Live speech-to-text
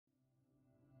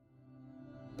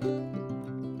Hey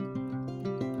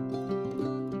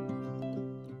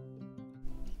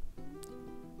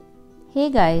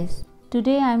guys,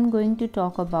 today I am going to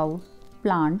talk about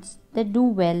plants that do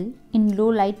well in low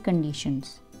light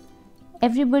conditions.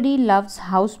 Everybody loves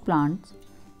house plants,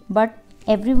 but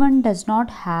everyone does not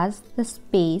has the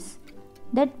space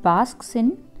that basks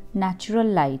in natural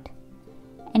light,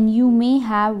 and you may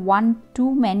have one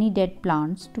too many dead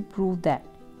plants to prove that.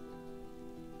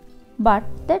 But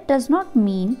that does not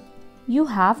mean you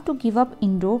have to give up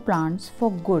indoor plants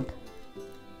for good.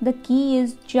 The key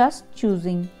is just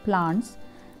choosing plants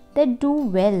that do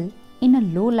well in a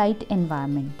low light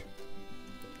environment.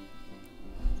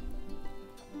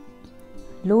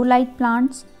 Low light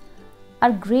plants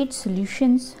are great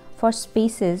solutions for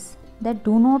spaces that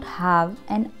do not have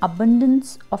an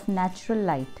abundance of natural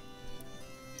light.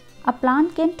 A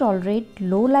plant can tolerate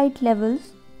low light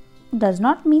levels does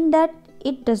not mean that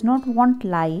it does not want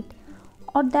light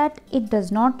or that it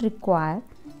does not require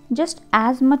just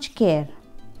as much care.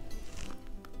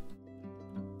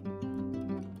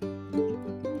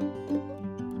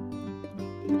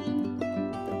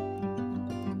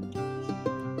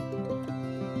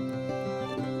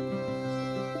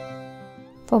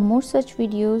 For more such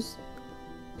videos,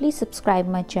 please subscribe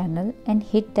my channel and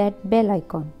hit that bell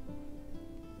icon.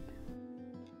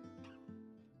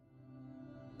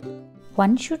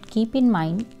 One should keep in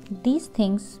mind these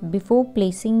things before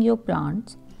placing your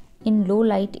plants in low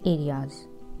light areas.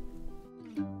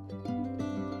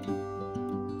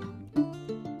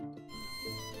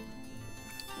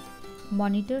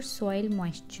 Monitor soil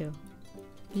moisture.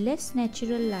 Less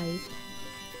natural light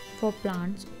for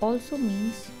plants also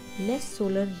means less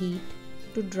solar heat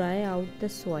to dry out the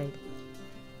soil.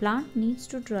 Plant needs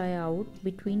to dry out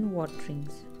between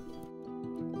waterings.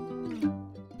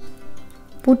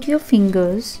 Put your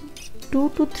fingers 2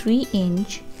 to 3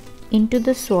 inch into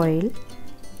the soil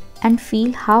and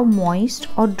feel how moist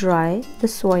or dry the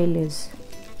soil is.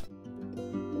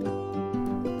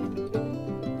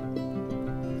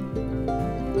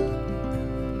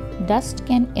 Dust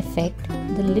can affect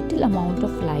the little amount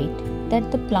of light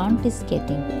that the plant is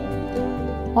getting.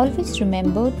 Always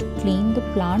remember to clean the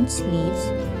plant's leaves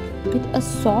with a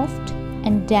soft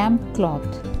and damp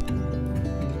cloth.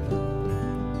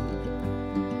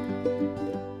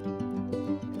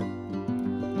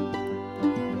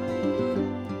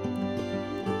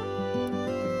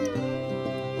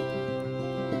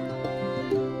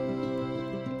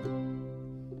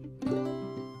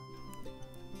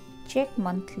 Check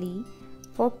monthly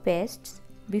for pests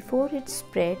before it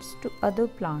spreads to other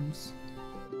plants.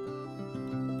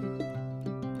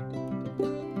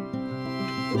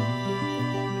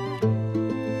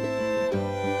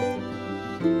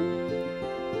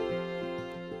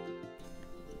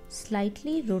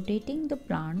 Slightly rotating the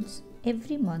plants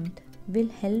every month will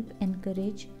help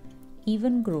encourage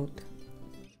even growth.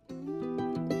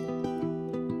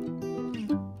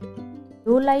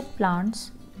 Low light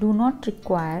plants do not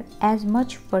require as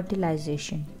much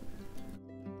fertilization.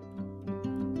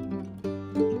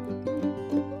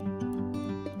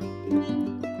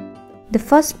 The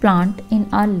first plant in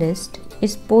our list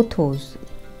is pothos,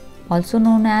 also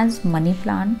known as money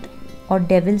plant or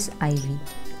devil's ivy.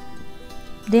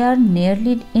 They are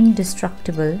nearly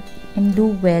indestructible and do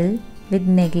well with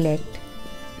neglect.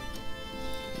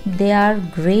 They are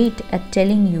great at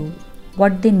telling you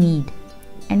what they need,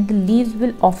 and the leaves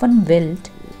will often wilt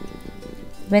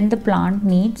when the plant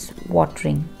needs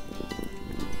watering.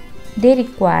 They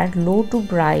require low to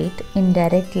bright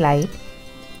indirect light.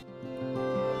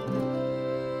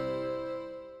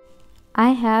 I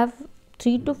have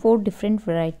 3 to 4 different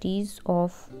varieties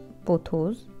of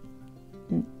pothos.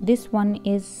 This one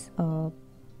is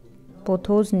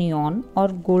pothos neon or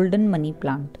golden money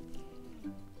plant.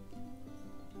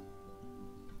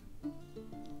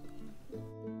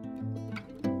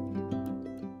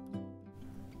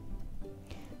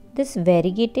 This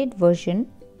variegated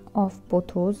version of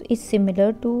pothos is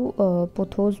similar to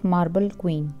pothos marble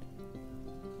queen.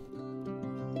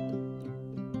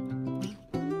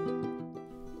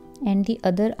 And the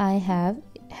other I have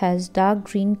has dark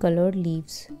green colored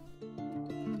leaves.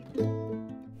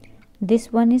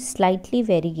 This one is slightly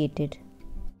variegated.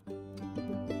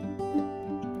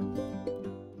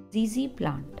 ZZ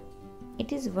plant.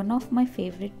 It is one of my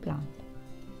favorite plants.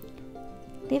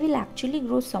 They will actually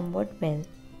grow somewhat well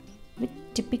with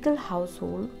typical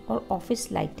household or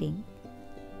office lighting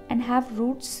and have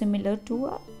roots similar to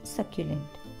a succulent,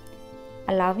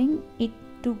 allowing it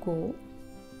to go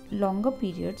longer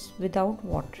periods without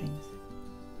waterings.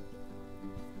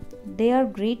 They are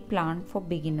great plant for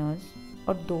beginners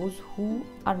or those who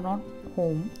are not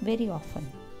home very often.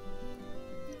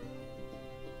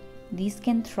 these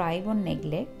can thrive on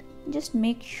neglect. Just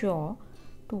make sure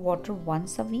to water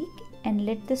once a week and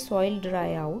let the soil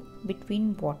dry out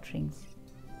between waterings.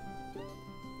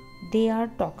 They are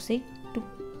toxic to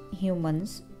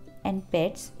humans and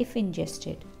pets if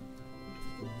ingested.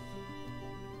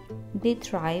 They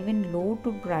thrive in low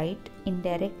to bright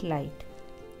indirect light.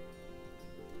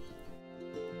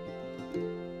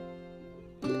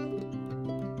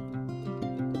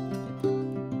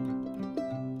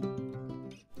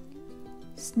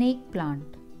 Snake plant,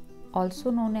 also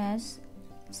known as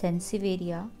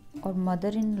Sansevieria or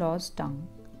mother-in-law's tongue.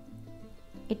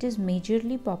 It is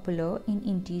majorly popular in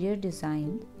interior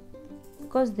design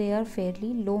because they are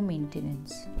fairly low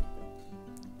maintenance.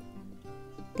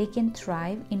 They can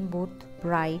thrive in both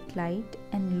bright light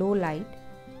and low light,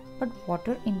 but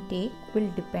water intake will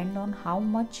depend on how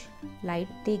much light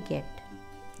they get.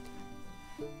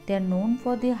 They are known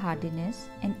for their hardiness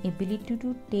and ability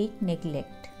to take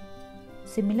neglect.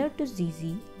 Similar to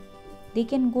ZZ, they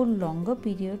can go longer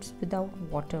periods without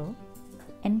water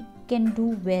and can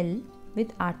do well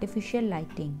with artificial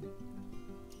lighting.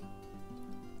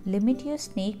 Limit your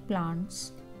snake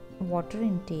plants' water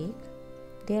intake.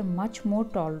 They are much more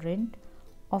tolerant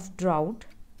of drought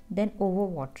than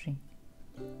overwatering.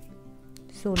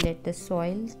 So let the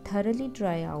soil thoroughly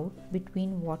dry out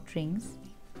between waterings.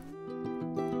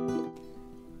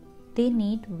 They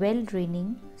need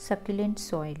well-draining, succulent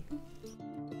soil.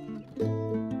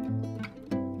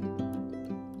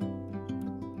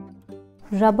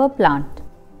 Rubber plant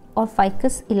or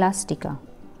Ficus elastica.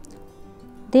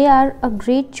 They are a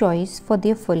great choice for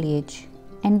their foliage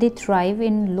and they thrive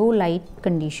in low light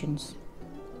conditions.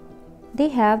 They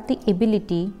have the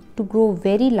ability to grow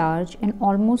very large and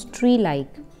almost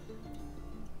tree-like.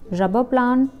 Rubber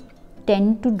plants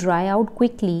tend to dry out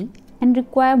quickly and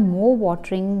require more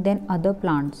watering than other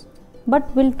plants,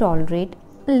 but will tolerate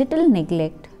a little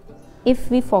neglect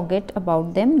if we forget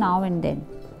about them now and then.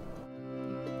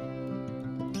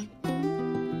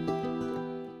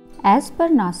 As per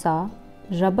NASA,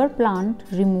 rubber plant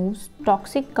removes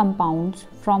toxic compounds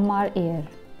from our air.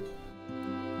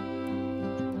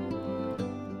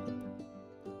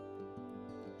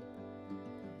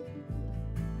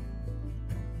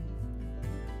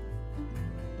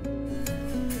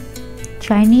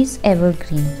 Chinese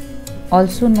evergreen,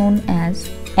 also known as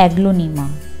aglaonema.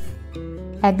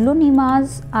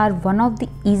 Aglaonemas are one of the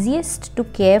easiest to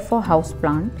care for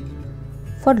houseplant.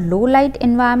 For low light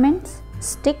environments,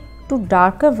 stick to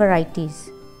darker varieties,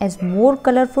 as more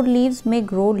colorful leaves may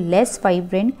grow less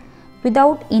vibrant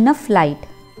without enough light,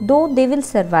 though they will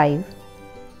survive.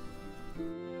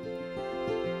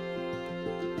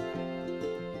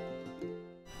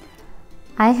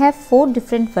 I have 4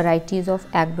 different varieties of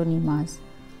aglaonemas,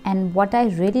 and what I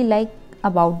really like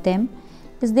about them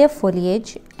is their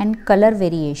foliage and color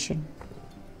variation.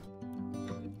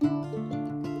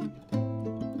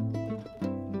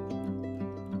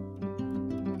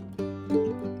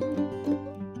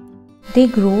 They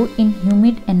grow in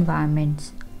humid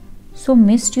environments, so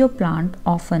mist your plant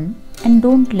often and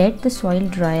don't let the soil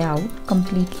dry out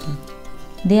completely.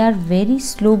 They are very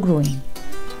slow growing.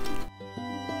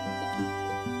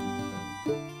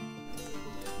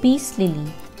 Peace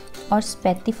lily or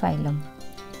spathiphyllum.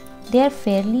 They are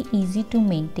fairly easy to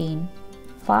maintain,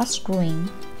 fast growing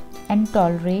and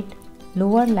tolerate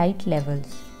lower light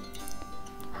levels.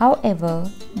 However,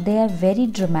 they are very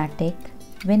dramatic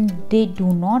when they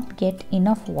do not get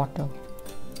enough water.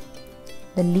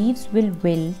 The leaves will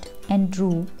wilt and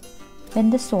droop when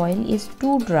the soil is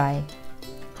too dry.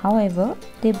 However,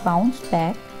 they bounce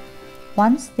back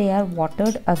once they are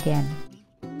watered again.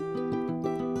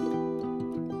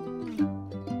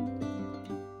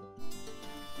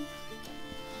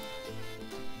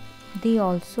 They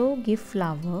also give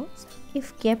flowers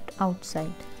if kept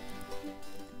outside.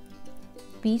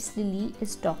 Peace lily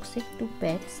is toxic to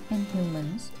pets and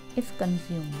humans if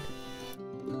consumed.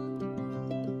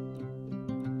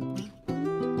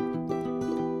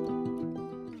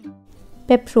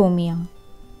 Peperomia.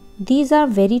 These are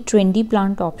very trendy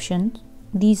plant options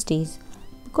these days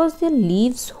because their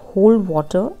leaves hold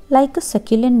water like a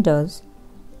succulent does.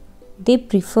 They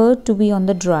prefer to be on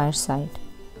the drier side.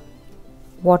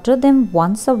 Water them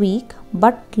once a week,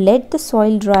 but let the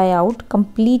soil dry out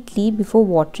completely before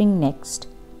watering next.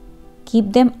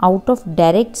 Keep them out of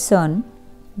direct sun.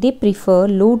 They prefer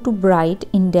low to bright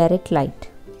indirect light.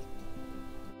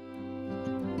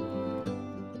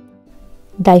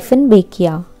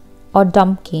 Diffenbachia or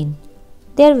dumpkin.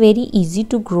 They are very easy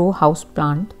to grow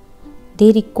houseplant.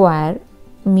 They require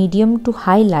medium to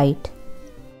high light.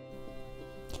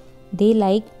 They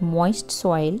like moist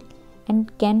soil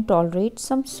and can tolerate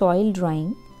some soil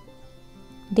drying.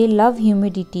 They love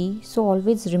humidity, so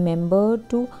always remember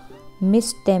to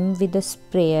mist them with a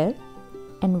sprayer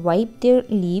and wipe their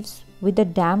leaves with a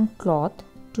damp cloth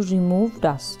to remove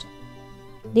dust.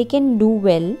 They can do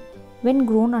well when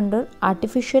grown under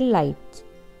artificial lights.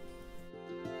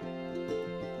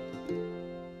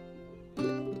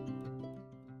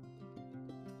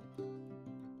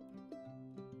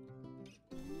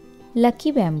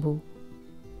 Lucky bamboo.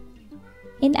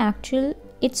 In actual,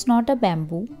 it's not a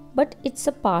bamboo, but it's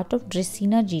a part of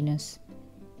Dracaena genus.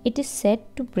 It is said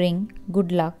to bring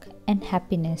good luck and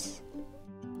happiness.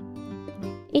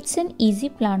 It's an easy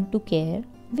plant to care,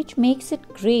 which makes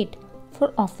it great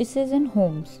for offices and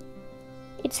homes.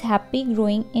 It's happy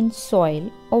growing in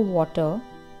soil or water.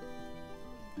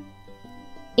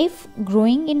 If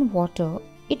growing in water,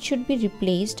 it should be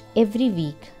replaced every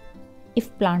week.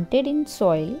 If planted in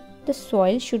soil, the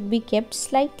soil should be kept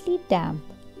slightly damp.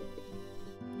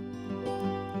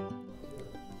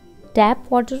 Tap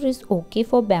water is okay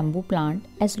for bamboo plant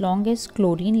as long as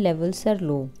chlorine levels are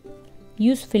low.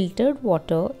 Use filtered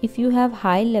water if you have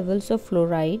high levels of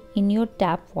fluoride in your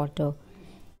tap water.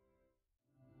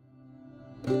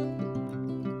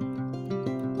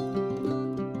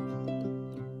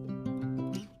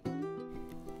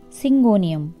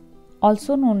 Syngonium,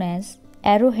 also known as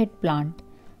arrowhead plant,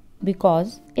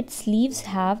 because its leaves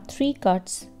have 3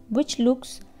 cuts which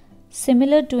looks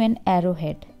similar to an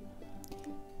arrowhead.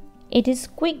 It is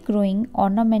quick growing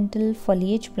ornamental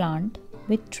foliage plant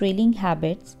with trailing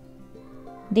habits.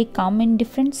 They come in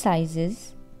different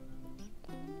sizes.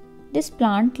 This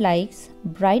plant likes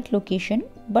bright location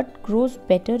but grows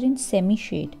better in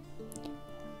semi-shade.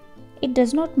 It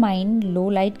does not mind low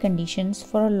light conditions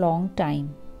for a long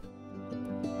time.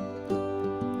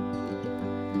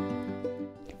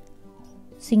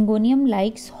 Syngonium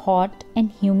likes hot and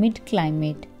humid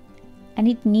climate, and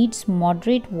it needs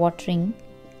moderate watering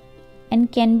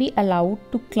and can be allowed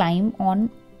to climb on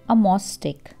a moss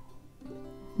stick.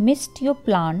 Mist your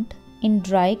plant in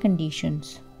dry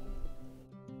conditions.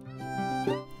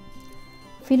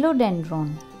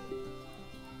 Philodendron.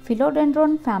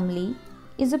 Philodendron family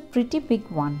is a pretty big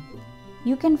one.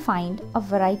 You can find a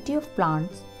variety of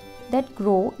plants that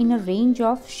grow in a range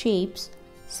of shapes,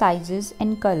 sizes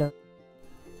and colors.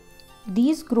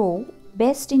 These grow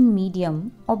best in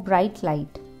medium or bright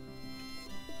light,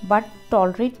 but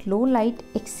tolerate low light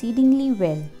exceedingly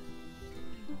well.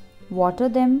 Water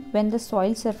them when the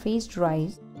soil surface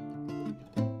dries.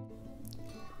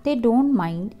 They don't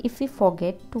mind if we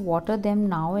forget to water them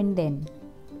now and then.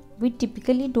 We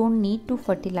typically don't need to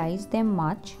fertilize them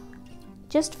much.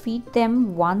 Just feed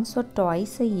them once or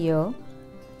twice a year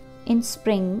in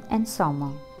spring and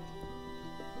summer.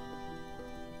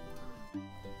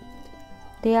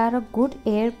 They are a good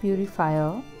air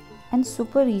purifier and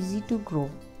super easy to grow.